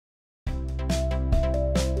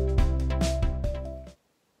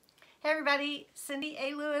everybody, Cindy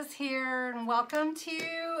A. Lewis here, and welcome to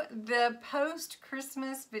the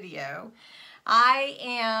post-Christmas video. I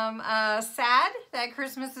am sad that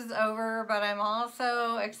Christmas is over, but I'm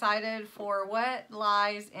also excited for what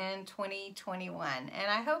lies in 2021,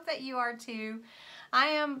 and I hope that you are too. I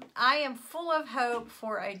am full of hope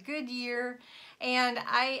for a good year, and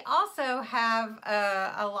I also have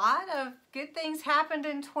a lot of good things happened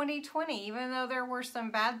in 2020, even though there were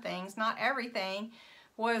some bad things. Not everything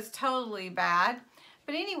was totally bad.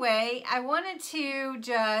 But anyway, I wanted to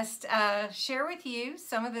just share with you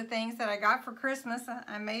some of the things that I got for Christmas.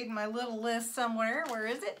 I made my little list somewhere. Where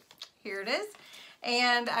is it? Here it is.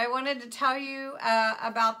 And I wanted to tell you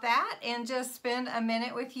about that and just spend a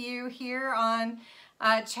minute with you here on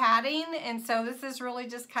chatting. And so this is really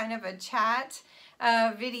just kind of a chat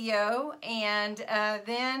video, and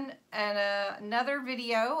then in another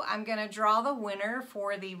video I'm going to draw the winner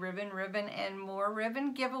for the Ribbon and More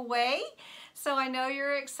Ribbon giveaway. So I know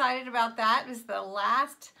you're excited about that. It's the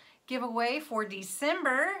last giveaway for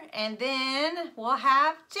December, and then we'll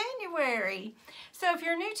have January. So if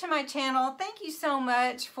you're new to my channel, thank you so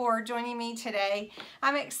much for joining me today.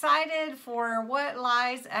 I'm excited for what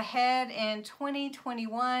lies ahead in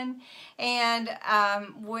 2021, and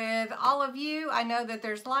with all of you, I know that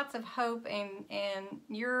there's lots of hope in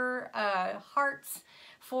your hearts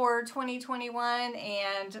for 2021,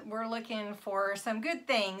 and we're looking for some good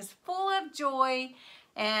things, full of joy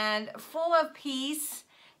and full of peace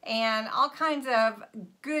and all kinds of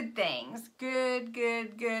good things, good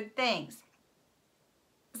things.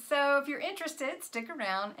 So if you're interested, stick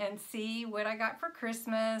around and see what I got for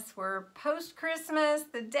Christmas. We're post-Christmas,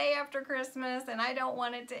 the day after Christmas, and I don't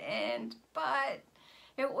want it to end, but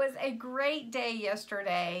it was a great day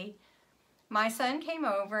yesterday. My son came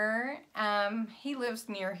over. He lives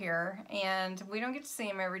near here, and we don't get to see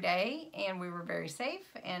him every day, and we were very safe,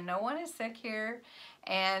 and no one is sick here,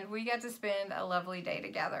 and we got to spend a lovely day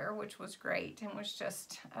together, which was great. It was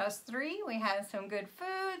just us three. We had some good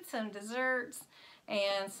food, some desserts,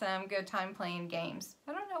 and some good time playing games.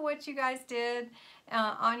 I don't know what you guys did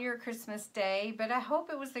on your Christmas day, but I hope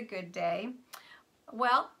it was a good day.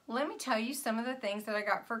 Well, let me tell you some of the things that I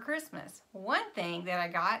got for Christmas. One thing that I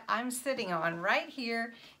got, I'm sitting on right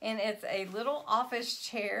here, and it's a little office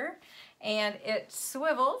chair, and it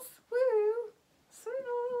swivels. Woo!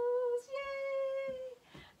 Swivels! Yay!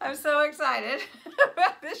 I'm so excited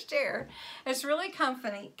about this chair. It's really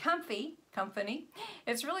comfy.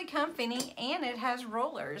 It's really comfy, and it has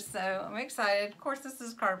rollers, so I'm excited. Of course, this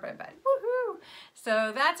is carpet, but woohoo!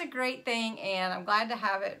 So that's a great thing, and I'm glad to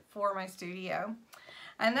have it for my studio.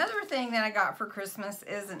 Another thing that I got for Christmas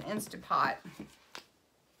is an Instapot.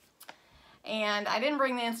 And I didn't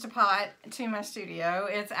bring the Instapot to my studio.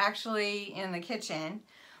 It's actually in the kitchen,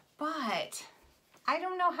 but I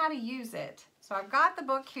don't know how to use it. So I've got the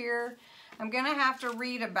book here. I'm gonna have to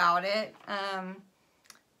read about it.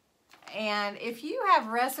 And if you have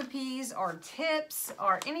recipes or tips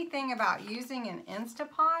or anything about using an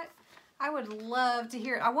Instapot, I would love to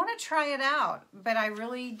hear it. I want to try it out, but I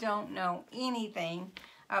really don't know anything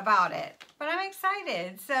about it. But I'm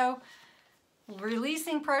excited. So,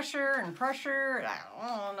 releasing pressure,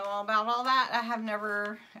 I don't know about all that. I have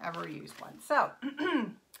never ever used one. So,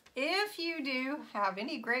 if you do have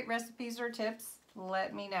any great recipes or tips,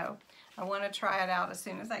 let me know. I want to try it out as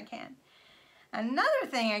soon as I can. Another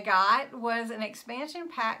thing I got was an expansion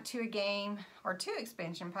pack to a game, or two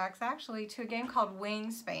expansion packs actually, to a game called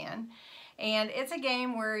Wingspan. And it's a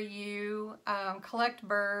game where you collect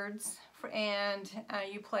birds and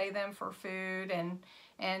you play them for food,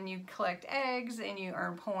 and you collect eggs and you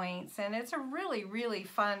earn points. And it's a really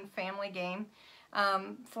fun family game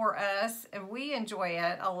for us. We enjoy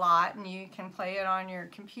it a lot, and you can play it on your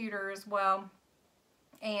computer as well.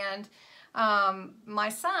 And my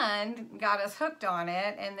son got us hooked on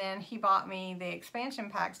it, and then he bought me the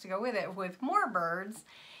expansion packs to go with it with more birds.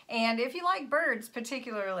 And if you like birds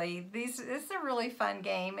particularly, this is a really fun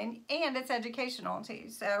game, and it's educational too.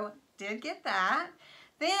 So did get that.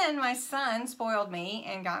 Then my son spoiled me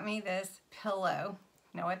and got me this pillow.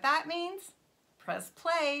 Know what that means? Press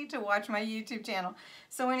play to watch my YouTube channel.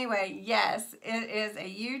 So anyway, yes, it is a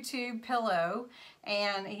YouTube pillow,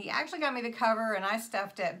 and he actually got me the cover, and I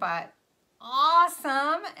stuffed it, but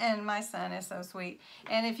awesome. And my son is so sweet.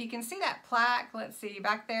 And if you can see that plaque, let's see,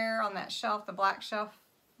 back there on that shelf, the black shelf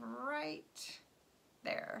right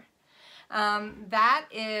there. That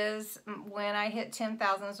is when I hit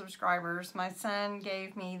 10,000 subscribers. My son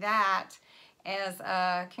gave me that as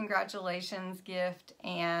a congratulations gift,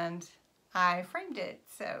 and I framed it.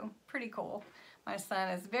 So pretty cool. My son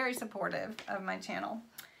is very supportive of my channel.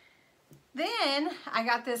 Then I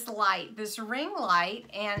got this light, this ring light,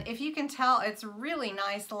 and if you can tell, it's a really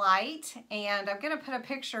nice light, and I'm going to put a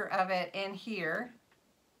picture of it in here.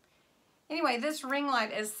 Anyway, this ring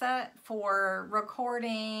light is set for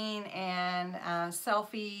recording and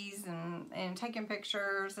selfies and taking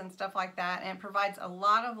pictures and stuff like that, and it provides a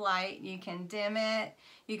lot of light. You can dim it.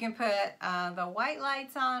 You can put the white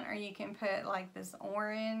lights on, or you can put like this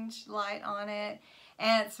orange light on it,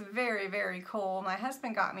 and it's very, very cool. My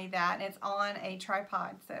husband got me that, and it's on a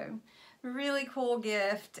tripod, so really cool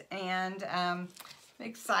gift, and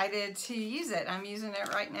excited to use it. I'm using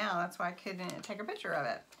it right now. That's why I couldn't take a picture of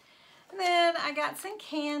it. And then I got some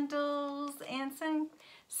candles and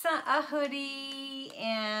a hoodie,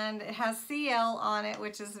 and it has CL on it,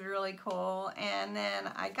 which is really cool. And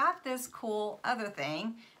then I got this cool other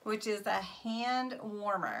thing, which is a hand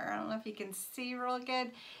warmer. I don't know if you can see real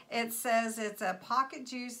good. It says it's a Pocket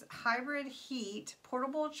Juice Hybrid Heat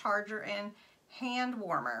Portable Charger and Hand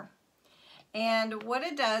Warmer. And what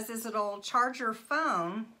it does is it'll charge your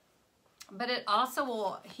phone, but it also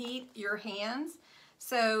will heat your hands.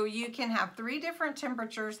 So you can have 3 different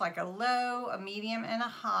temperatures, like a low, a medium, and a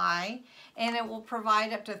high, and it will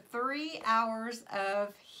provide up to 3 hours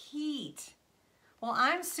of heat. Well,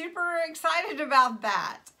 I'm super excited about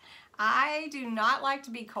that. I do not like to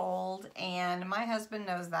be cold, and my husband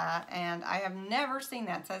knows that, and I have never seen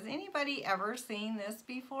that. So has anybody ever seen this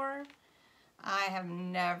before? I have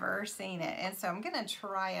never seen it, and so I'm gonna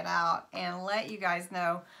try it out and let you guys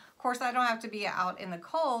know. Of course, I don't have to be out in the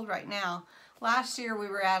cold right now. Last year we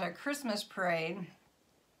were at a Christmas parade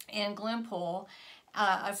in Glenpool,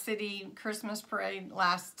 a city Christmas parade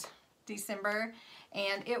last December,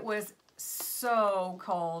 and it was so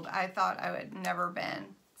cold. I thought I would never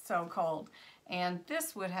been so cold, and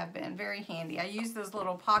this would have been very handy. I used those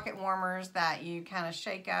little pocket warmers that you kind of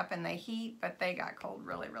shake up and they heat, but they got cold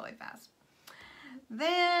really, really fast.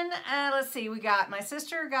 Then, let's see, my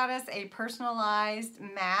sister got us a personalized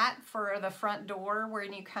mat for the front door.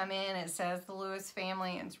 When you come in, it says the Lewis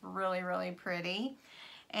family, and it's really, really pretty.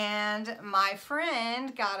 And my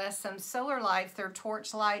friend got us some solar lights. They're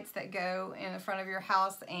torch lights that go in the front of your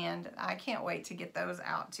house, and I can't wait to get those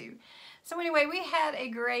out too. So anyway, we had a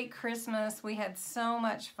great Christmas. We had so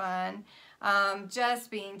much fun just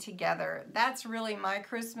being together. That's really my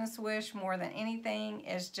Christmas wish more than anything,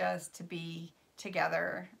 is just to be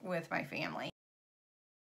together with my family.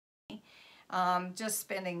 Just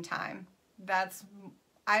spending time. I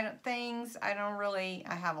have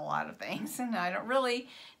a lot of things, and I don't really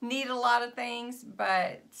need a lot of things,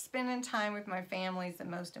 but spending time with my family is the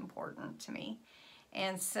most important to me.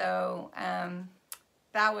 And so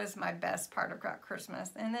that was my best part about Christmas.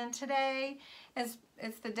 And then today it's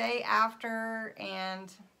the day after,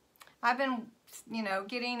 and I've been,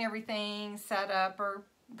 getting everything set up or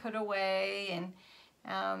put away, and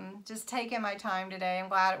just taking my time today. I'm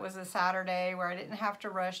glad it was a Saturday where I didn't have to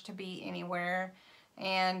rush to be anywhere.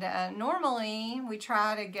 And normally we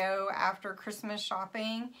try to go after Christmas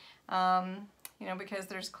shopping, because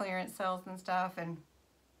there's clearance sales and stuff, and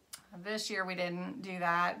this year we didn't do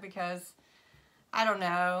that because, I don't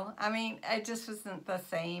know, it just wasn't the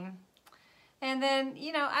same. And then,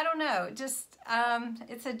 I don't know, just,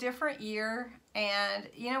 it's a different year, and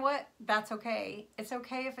you know what? That's okay. It's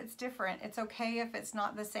okay if it's different. It's okay if it's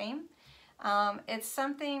not the same. It's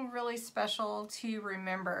something really special to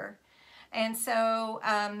remember. And so,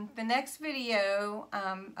 the next video,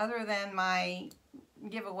 other than my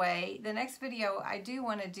giveaway, the next video I do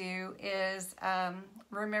want to do is,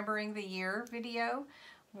 Remembering the Year video,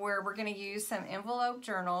 where we're going to use some envelopes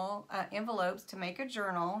to make a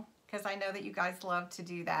journal, because I know that you guys love to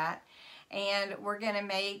do that. And we're going to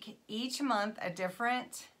make each month a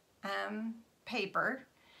different paper.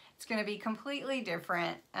 It's going to be completely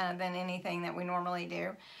different than anything that we normally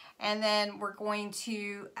do. And then we're going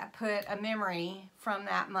to put a memory from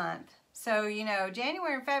that month. So,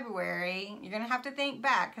 January and February, you're going to have to think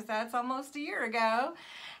back, because that's almost a year ago.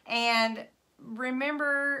 And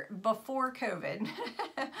remember before COVID.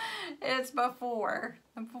 It's before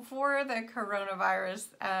the coronavirus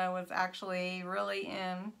was actually really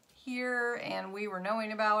in here, and we were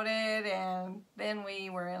knowing about it, and then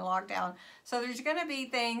we were in lockdown. So there's going to be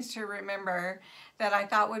things to remember that I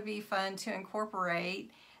thought would be fun to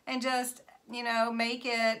incorporate, and just, make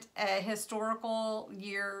it a historical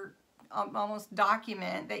year, almost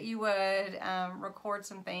document that you would record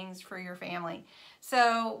some things for your family.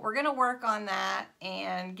 So we're going to work on that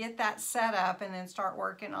and get that set up, and then start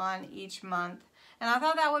working on each month. And I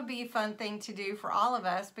thought that would be a fun thing to do for all of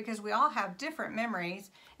us, because we all have different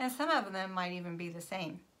memories, and some of them might even be the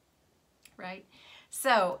same, right?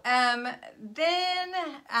 So then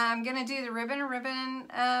I'm going to do the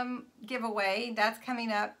ribbon giveaway. That's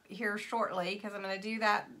coming up here shortly because I'm going to do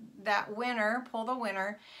that winner, pull the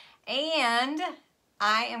winner. And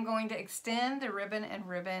I am going to extend the ribbon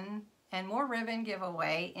and more ribbon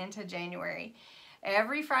giveaway into January.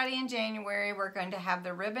 Every Friday in January, we're going to have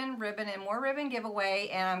the ribbon and more ribbon giveaway,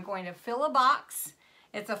 and I'm going to fill a box.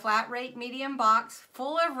 It's a flat rate medium box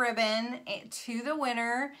full of ribbon to the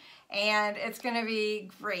winner, and it's going to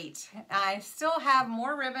be great. I still have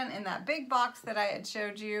more ribbon in that big box that I had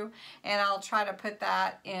showed you, and I'll try to put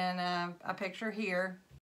that in a picture here.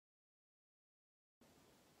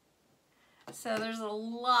 So there's a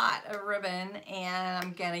lot of ribbon, and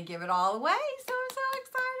I'm going to give it all away, so I'm so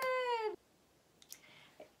excited.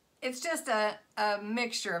 It's just a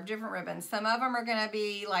mixture of different ribbons. Some of them are going to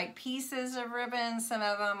be like pieces of ribbon, some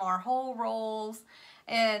of them are whole rolls,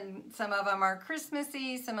 and some of them are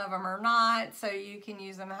Christmassy, some of them are not, so you can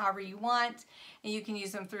use them however you want, and you can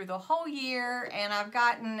use them through the whole year. And I've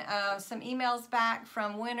gotten some emails back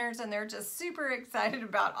from winners, and they're just super excited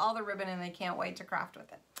about all the ribbon, and they can't wait to craft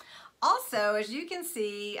with it. Also, as you can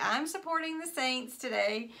see, I'm supporting the Saints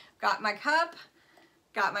today. Got my cup,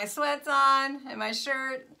 got my sweats on, and my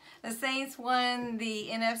shirt. The Saints won the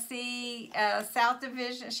NFC South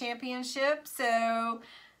Division Championship, so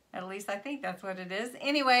at least I think that's what it is.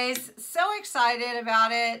 Anyways, so excited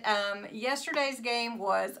about it. Yesterday's game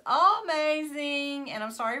was amazing, and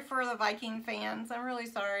I'm sorry for the Viking fans. I'm really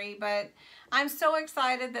sorry, but I'm so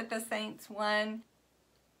excited that the Saints won.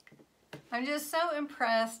 I'm just so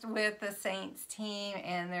impressed with the Saints team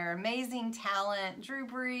and their amazing talent. Drew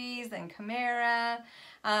Brees and Kamara.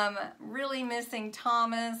 Really missing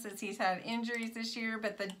Thomas as he's had injuries this year,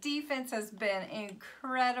 but the defense has been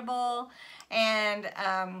incredible. And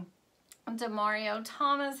DeMario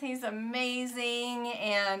Thomas, he's amazing.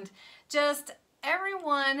 And just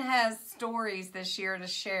everyone has stories this year to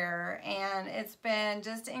share. And it's been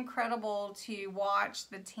just incredible to watch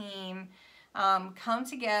the team come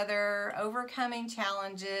together, overcoming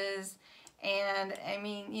challenges. And I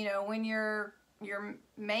mean, you know, when your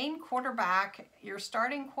main quarterback, your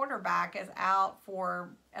starting quarterback is out for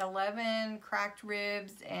 11 cracked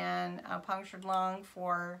ribs and a punctured lung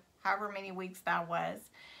for however many weeks that was.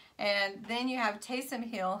 And then you have Taysom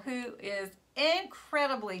Hill, who is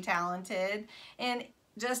incredibly talented in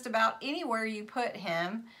just about anywhere you put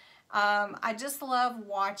him. I just love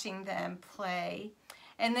watching them play.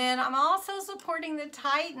 And then I'm also supporting the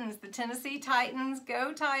Titans, the Tennessee Titans.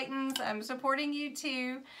 Go Titans. I'm supporting you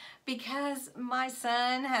too because my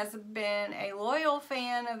son has been a loyal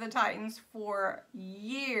fan of the Titans for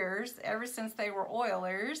years, ever since they were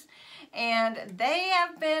Oilers. And they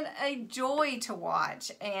have been a joy to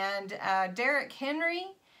watch. And Derrick Henry,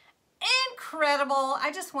 incredible.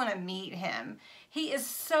 I just want to meet him. He is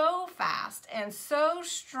so fast and so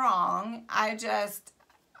strong.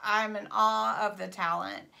 I'm in awe of the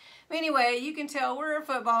talent. Anyway, you can tell we're a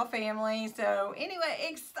football family. So anyway,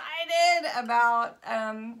 excited about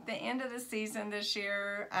the end of the season this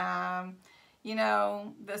year. You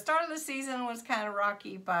know, the start of the season was kind of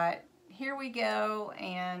rocky, but here we go,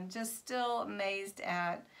 and just still amazed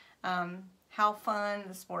at how fun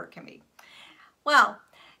the sport can be. Well,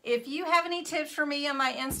 if you have any tips for me on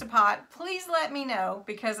my Instapot, please let me know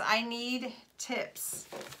because I need tips.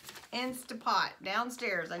 Instapot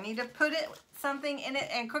downstairs. I need to put something in it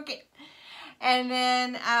and cook it. And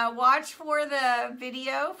then watch for the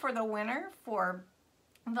video for the winner for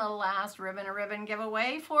the last ribbon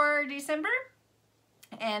giveaway for December.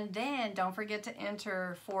 And then don't forget to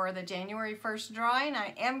enter for the January 1st drawing.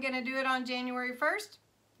 I am going to do it on January 1st.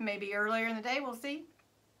 Maybe earlier in the day, we'll see.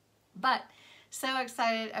 But so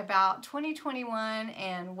excited about 2021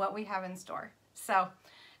 and what we have in store. So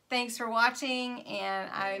thanks for watching, and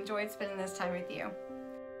I enjoyed spending this time with you.